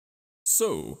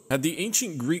So, had the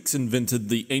ancient Greeks invented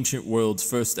the ancient world's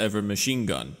first ever machine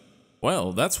gun?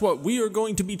 Well, that's what we are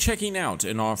going to be checking out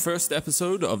in our first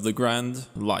episode of the Grand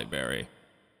Library.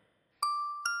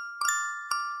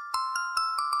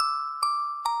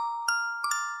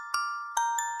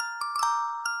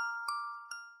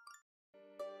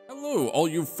 Hello, all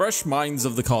you fresh minds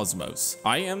of the cosmos.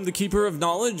 I am the Keeper of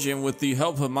Knowledge, and with the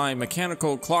help of my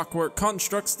mechanical clockwork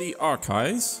constructs, the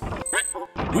archives,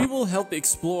 we will help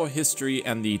explore history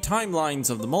and the timelines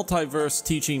of the multiverse,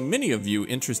 teaching many of you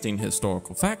interesting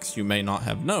historical facts you may not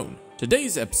have known.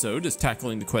 Today's episode is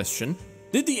tackling the question,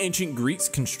 did the ancient Greeks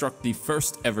construct the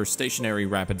first ever stationary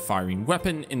rapid-firing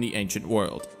weapon in the ancient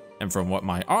world? And from what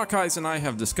my archives and I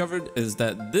have discovered is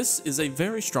that this is a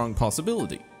very strong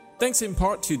possibility, thanks in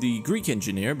part to the Greek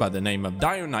engineer by the name of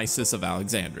Dionysius of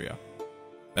Alexandria.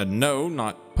 And no,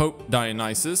 not Pope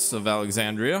Dionysius of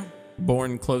Alexandria,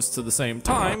 born close to the same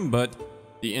time, but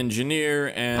the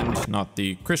engineer and not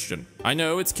the Christian. I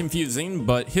know it's confusing,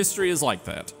 but history is like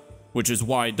that, which is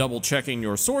why double-checking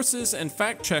your sources and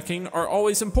fact-checking are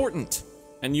always important.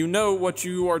 And you know what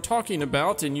you are talking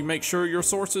about, and you make sure your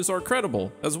sources are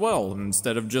credible as well,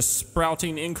 instead of just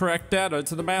sprouting incorrect data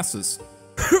to the masses.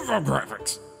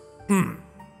 Graphics.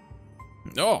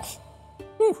 Oh.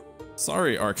 Whew.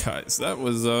 Sorry, archives. That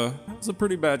was a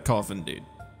pretty bad cough indeed.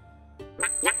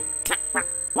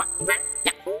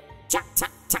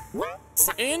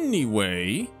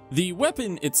 Anyway, the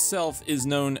weapon itself is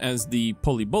known as the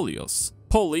polybolios.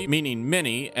 Poly meaning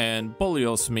many and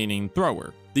bolios meaning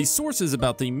thrower. The sources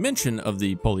about the mention of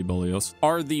the polybolios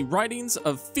are the writings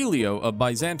of Philo of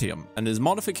Byzantium and his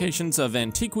modifications of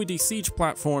antiquity siege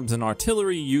platforms and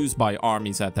artillery used by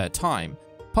armies at that time,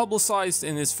 publicized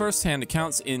in his first-hand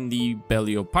accounts in the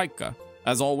Beliopica.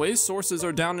 As always, sources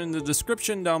are down in the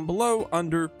description down below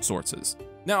under sources.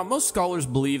 Now, most scholars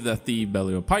believe that the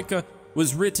Beliopica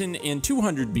was written in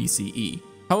 200 BCE.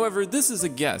 However, this is a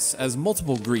guess, as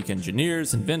multiple Greek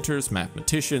engineers, inventors,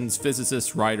 mathematicians,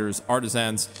 physicists, writers,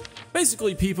 artisans,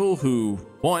 basically people who,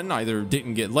 one, either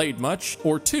didn't get laid much,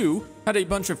 or two, had a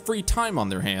bunch of free time on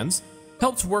their hands,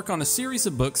 helped work on a series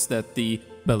of books that the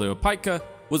Beliopica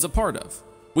was a part of.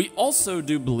 We also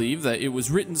do believe that it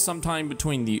was written sometime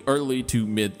between the early to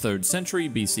mid-3rd century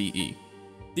BCE.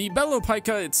 The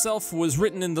Beliopica itself was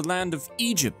written in the land of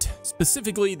Egypt,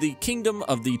 specifically the kingdom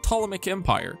of the Ptolemaic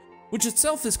Empire, which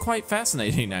itself is quite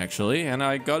fascinating actually, and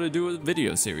I gotta do a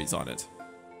video series on it.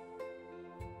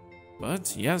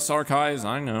 But yes, archives,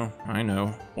 I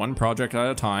know, one project at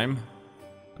a time,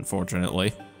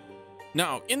 unfortunately.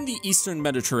 Now, in the Eastern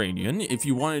Mediterranean, if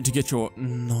you wanted to get your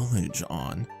knowledge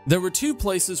on, there were two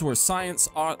places where science,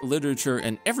 art, literature,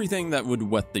 and everything that would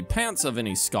wet the pants of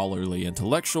any scholarly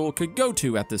intellectual could go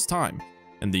to at this time.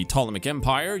 In the Ptolemaic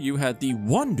Empire, you had the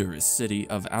wondrous city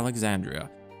of Alexandria,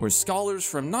 where scholars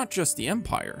from not just the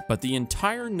empire, but the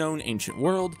entire known ancient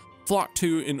world flocked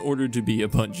to in order to be a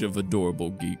bunch of adorable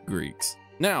geek Greeks.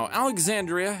 Now,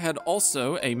 Alexandria had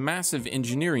also a massive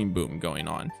engineering boom going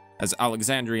on, as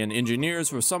Alexandrian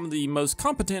engineers were some of the most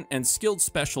competent and skilled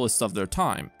specialists of their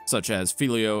time, such as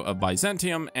Philo of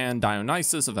Byzantium and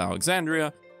Dionysius of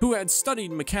Alexandria, who had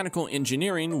studied mechanical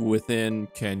engineering within,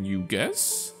 can you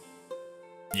guess?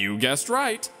 You guessed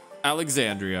right,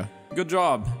 Alexandria. Good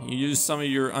job, you used some of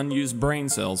your unused brain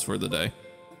cells for the day.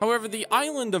 However, the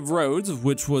island of Rhodes,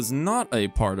 which was not a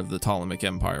part of the Ptolemaic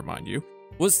Empire, mind you,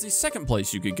 was the second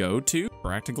place you could go to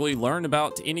practically learn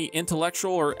about any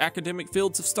intellectual or academic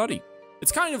fields of study.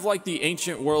 It's kind of like the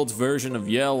ancient world's version of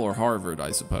Yale or Harvard,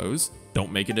 I suppose.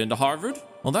 Don't make it into Harvard?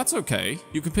 Well, that's okay.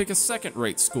 You can pick a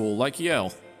second-rate school like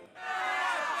Yale.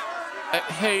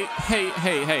 Hey.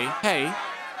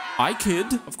 I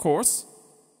kid, of course.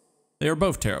 They are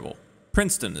both terrible.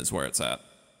 Princeton is where it's at.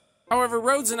 However,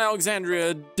 Rhodes and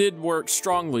Alexandria did work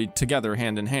strongly together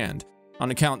hand in hand, on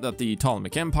account that the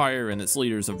Ptolemaic Empire and its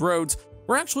leaders of Rhodes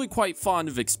were actually quite fond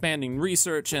of expanding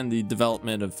research and the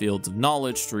development of fields of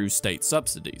knowledge through state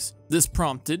subsidies. This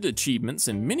prompted achievements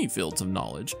in many fields of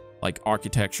knowledge, like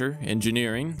architecture,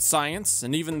 engineering, science,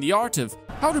 and even the art of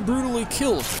how to brutally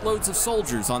kill loads of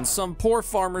soldiers on some poor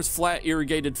farmer's flat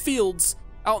irrigated fields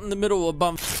out in the middle of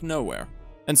bumfuck nowhere.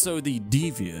 And so the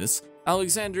devious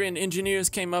Alexandrian engineers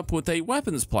came up with a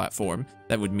weapons platform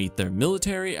that would meet their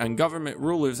military and government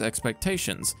rulers'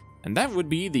 expectations, and that would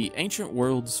be the ancient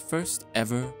world's first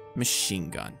ever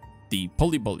machine gun, the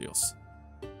polybolios.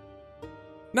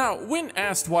 Now, when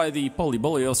asked why the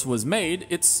polybolios was made,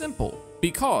 it's simple,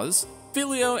 because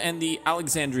Philo and the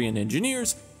Alexandrian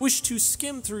engineers wished to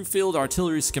skim through field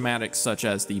artillery schematics such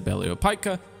as the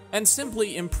Beliopica and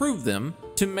simply improve them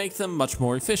to make them much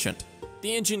more efficient.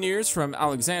 the engineers from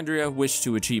Alexandria wished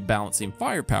to achieve balancing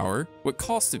firepower with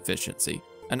cost efficiency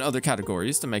and other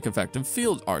categories to make effective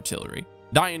field artillery.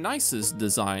 Dionysius'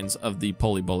 designs of the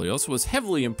polybolios was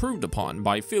heavily improved upon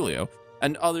by Phileo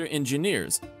and other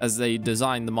engineers as they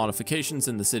designed the modifications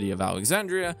in the city of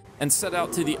Alexandria and set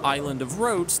out to the island of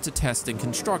Rhodes to test and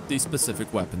construct these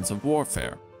specific weapons of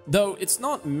warfare. Though it's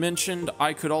not mentioned,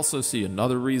 I could also see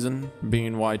another reason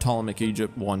being why Ptolemaic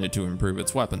Egypt wanted to improve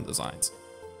its weapon designs.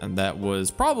 And that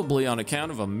was probably on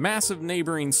account of a massive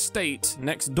neighboring state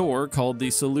next door called the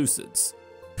Seleucids,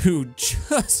 who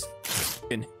just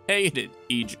fucking hated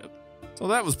Egypt. So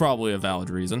that was probably a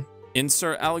valid reason.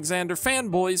 Insert Alexander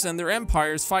fanboys and their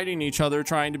empires fighting each other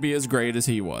trying to be as great as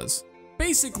he was.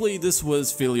 Basically, this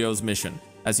was Phileo's mission,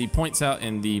 as he points out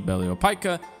in the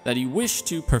Beliopica that he wished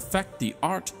to perfect the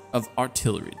art of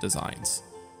artillery designs.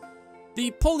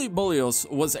 The polybolios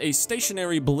was a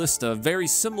stationary ballista very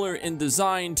similar in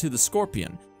design to the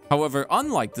Scorpion. However,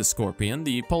 unlike the Scorpion,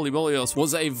 the polybolios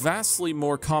was a vastly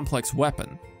more complex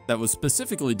weapon that was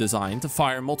specifically designed to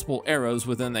fire multiple arrows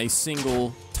within a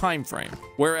single time frame,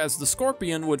 whereas the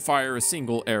Scorpion would fire a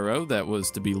single arrow that was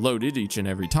to be loaded each and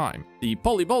every time. The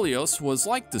polybolios was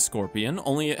like the Scorpion,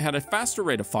 only it had a faster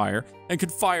rate of fire and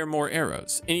could fire more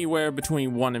arrows, anywhere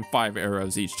between 1 and 5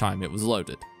 arrows each time it was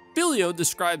loaded. Phileo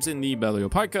describes in the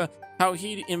Beliopica how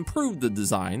he'd improved the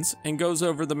designs and goes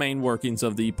over the main workings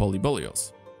of the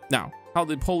polybolios. Now, how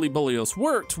the polybolios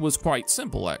worked was quite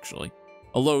simple actually.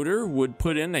 A loader would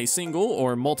put in a single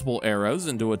or multiple arrows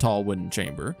into a tall wooden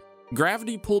chamber.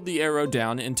 Gravity pulled the arrow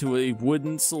down into a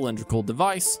wooden cylindrical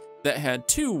device that had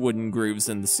 2 wooden grooves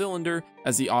in the cylinder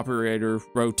as the operator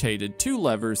rotated 2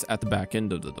 levers at the back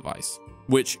end of the device,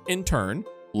 which in turn,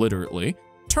 literally,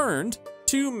 turned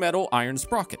 2 metal iron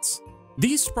sprockets.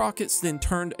 These sprockets then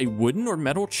turned a wooden or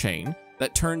metal chain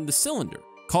that turned the cylinder,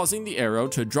 causing the arrow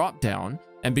to drop down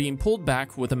and being pulled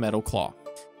back with a metal claw.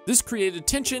 This created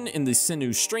tension in the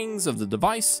sinew strings of the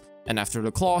device, and after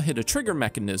the claw hit a trigger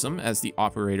mechanism as the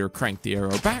operator cranked the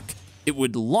arrow back, it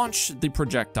would launch the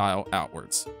projectile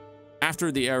outwards.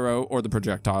 After the arrow or the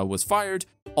projectile was fired,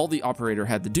 all the operator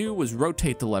had to do was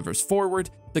rotate the levers forward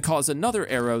to cause another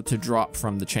arrow to drop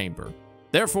from the chamber.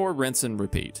 Therefore, rinse and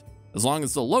repeat. As long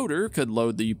as the loader could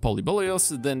load the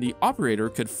polybolios, then the operator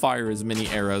could fire as many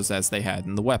arrows as they had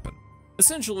in the weapon.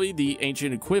 Essentially the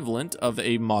ancient equivalent of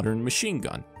a modern machine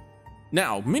gun.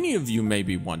 Now, many of you may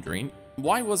be wondering,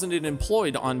 why wasn't it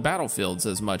employed on battlefields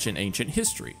as much in ancient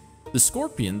history? The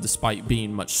Scorpion, despite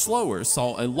being much slower,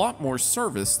 saw a lot more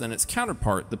service than its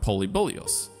counterpart, the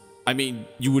polybolios. I mean,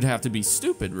 you would have to be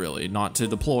stupid, really, not to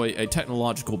deploy a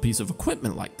technological piece of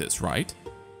equipment like this, right?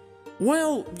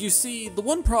 Well, you see, the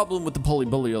one problem with the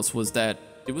polybolios was that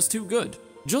it was too good.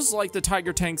 Just like the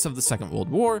Tiger tanks of the Second World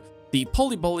War, the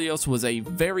polybolios was a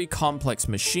very complex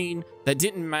machine that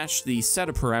didn't match the set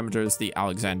of parameters the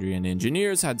Alexandrian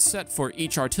engineers had set for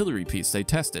each artillery piece they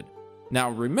tested.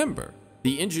 Now remember,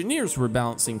 the engineers were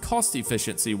balancing cost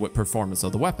efficiency with performance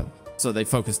of the weapon, so they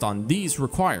focused on these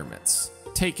requirements,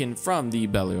 taken from the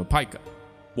Beliopica.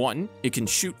 1. It can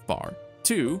shoot far.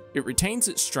 2. It retains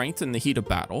its strength in the heat of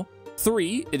battle.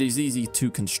 3. It is easy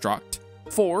to construct.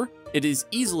 4. It is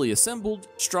easily assembled,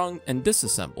 strung, and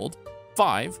disassembled.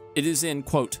 5. It is in,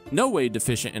 quote, no way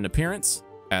deficient in appearance,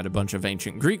 add a bunch of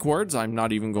ancient Greek words I'm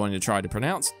not even going to try to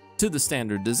pronounce, to the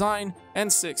standard design,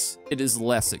 and 6. It is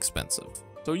less expensive.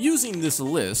 So using this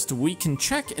list, we can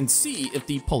check and see if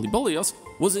the polybolios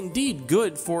was indeed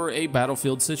good for a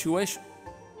battlefield situation.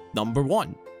 Number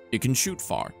 1. It can shoot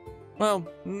far. Well,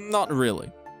 not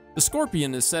really. The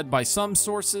Scorpion is said by some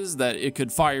sources that it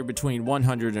could fire between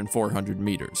 100 and 400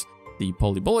 meters. The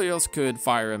polybolios could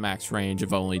fire a max range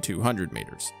of only 200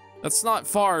 meters. That's not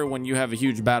far when you have a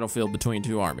huge battlefield between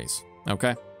 2 armies,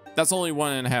 okay? That's only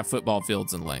 1.5 football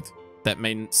fields in length. That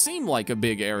may seem like a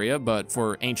big area, but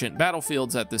for ancient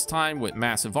battlefields at this time with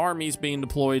massive armies being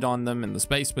deployed on them and the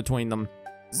space between them,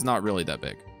 it's not really that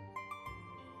big.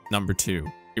 Number 2.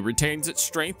 It retains its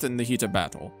strength in the heat of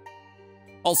battle.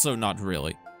 Also not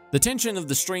really. The tension of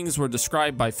the strings were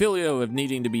described by Phileo of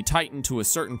needing to be tightened to a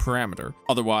certain parameter,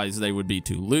 otherwise they would be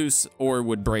too loose or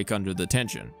would break under the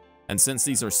tension. And since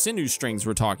these are sinew strings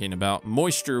we're talking about,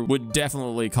 moisture would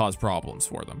definitely cause problems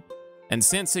for them. And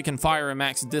since it can fire a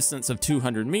max distance of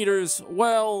 200 meters,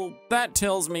 well, that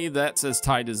tells me that's as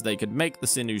tight as they could make the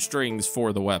sinew strings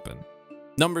for the weapon.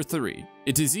 Number 3.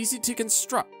 It is easy to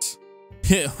construct.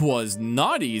 It was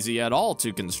not easy at all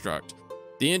to construct.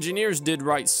 The engineers did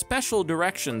write special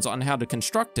directions on how to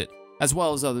construct it, as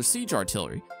well as other siege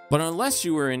artillery, but unless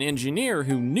you were an engineer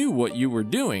who knew what you were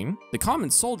doing, the common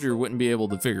soldier wouldn't be able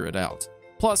to figure it out.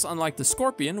 Plus, unlike the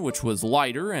Scorpion, which was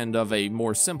lighter and of a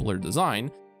more simpler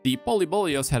design, the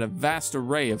Polyboleos had a vast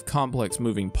array of complex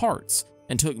moving parts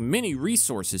and took many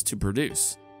resources to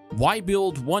produce. Why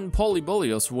build one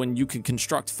Polyboleos when you can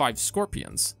construct 5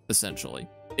 Scorpions, essentially?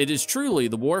 It is truly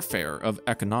the warfare of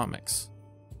economics.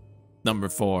 Number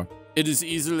 4. It is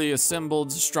easily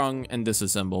assembled, strung, and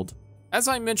disassembled. As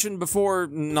I mentioned before,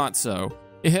 not so.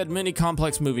 It had many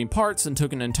complex moving parts and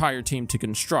took an entire team to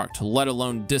construct, let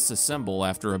alone disassemble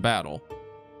after a battle.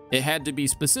 It had to be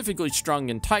specifically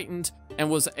strung and tightened, and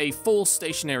was a full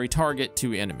stationary target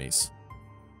to enemies.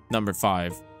 Number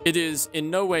 5. It is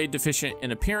in no way deficient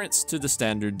in appearance to the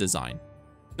standard design.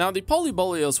 Now, the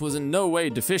Polyboleos was in no way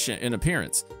deficient in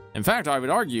appearance. In fact, I would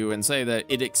argue and say that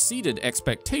it exceeded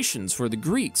expectations for the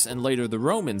Greeks and later the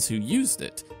Romans who used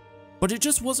it. But it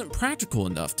just wasn't practical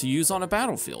enough to use on a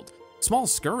battlefield. Small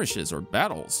skirmishes or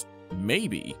battles,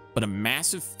 maybe, but a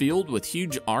massive field with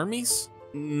huge armies?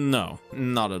 No,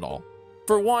 not at all.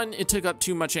 For one, it took up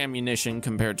too much ammunition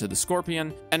compared to the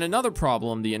Scorpion, and another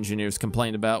problem the engineers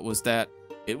complained about was that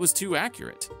it was too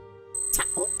accurate.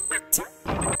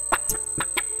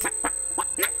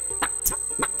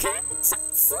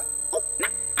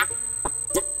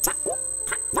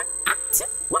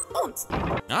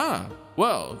 Ah,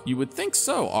 well, you would think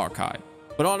so, Archive.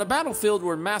 But on a battlefield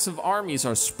where massive armies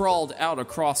are sprawled out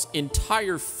across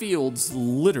entire fields,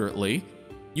 literally,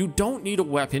 you don't need a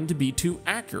weapon to be too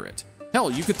accurate. Hell,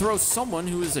 you could throw someone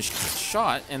who is a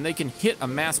shot and they can hit a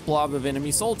mass blob of enemy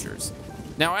soldiers.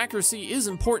 Now, accuracy is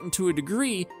important to a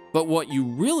degree, but what you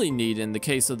really need in the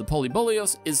case of the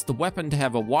Polyboleos is the weapon to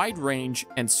have a wide range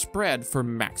and spread for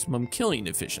maximum killing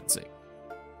efficiency.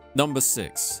 Number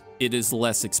 6. It is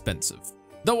less expensive.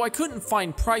 Though I couldn't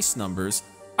find price numbers,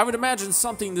 I would imagine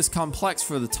something this complex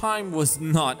for the time was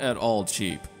not at all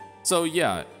cheap. So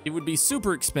yeah, it would be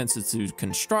super expensive to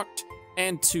construct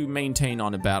and to maintain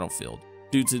on a battlefield,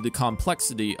 due to the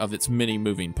complexity of its many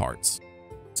moving parts.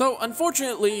 So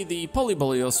unfortunately, the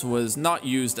Polyboleos was not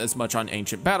used as much on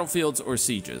ancient battlefields or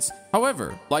sieges.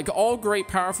 However, like all great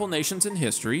powerful nations in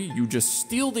history, you just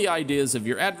steal the ideas of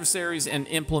your adversaries and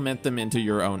implement them into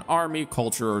your own army,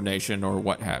 culture, or nation, or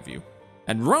what have you.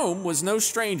 And Rome was no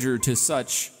stranger to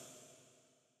such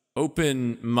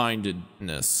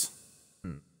open-mindedness.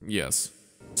 Yes.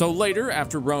 So later,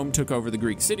 after Rome took over the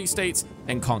Greek city-states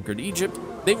and conquered Egypt,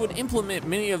 they would implement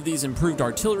many of these improved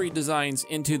artillery designs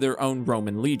into their own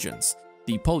Roman legions.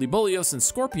 The Polyboleos and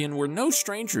Scorpion were no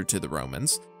stranger to the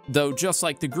Romans, though just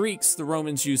like the Greeks, the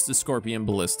Romans used the Scorpion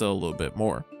ballista a little bit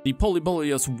more. The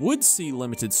Polyboleos would see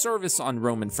limited service on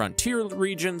Roman frontier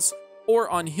regions, or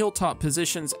on hilltop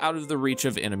positions out of the reach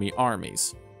of enemy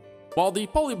armies. While the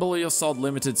Polyboleos saw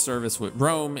limited service with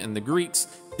Rome and the Greeks,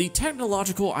 the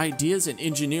technological ideas and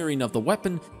engineering of the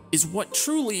weapon is what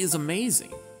truly is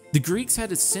amazing. The Greeks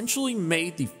had essentially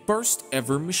made the first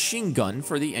ever machine gun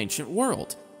for the ancient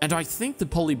world, and I think the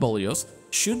Polyboleos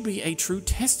should be a true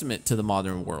testament to the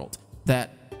modern world,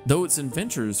 that though its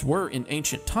inventors were in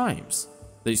ancient times,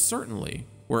 they certainly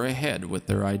were ahead with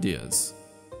their ideas.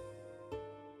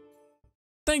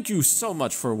 Thank you so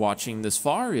much for watching this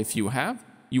far. If you have,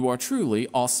 you are truly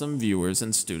awesome viewers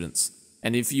and students.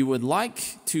 And if you would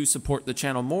like to support the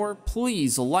channel more,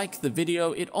 please like the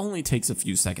video. It only takes a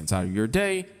few seconds out of your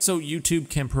day, so YouTube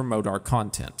can promote our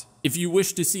content. If you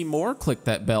wish to see more, click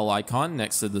that bell icon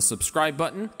next to the subscribe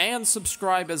button, and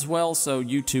subscribe as well so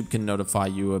YouTube can notify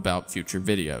you about future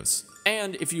videos.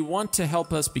 And if you want to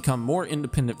help us become more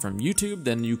independent from YouTube,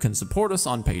 then you can support us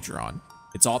on Patreon.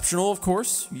 It's optional, of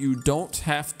course. You don't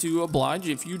have to oblige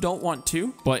if you don't want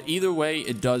to, but either way,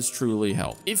 it does truly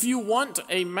help. If you want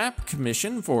a map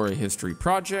commission for a history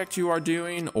project you are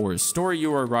doing, or a story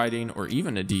you are writing, or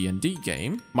even a D&D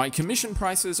game, my commission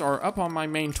prices are up on my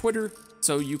main Twitter,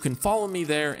 so you can follow me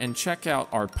there and check out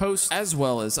our posts as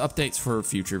well as updates for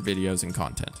future videos and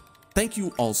content. Thank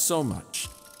you all so much,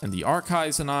 and the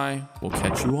Archives and I will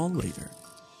catch you all later.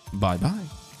 Bye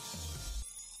bye.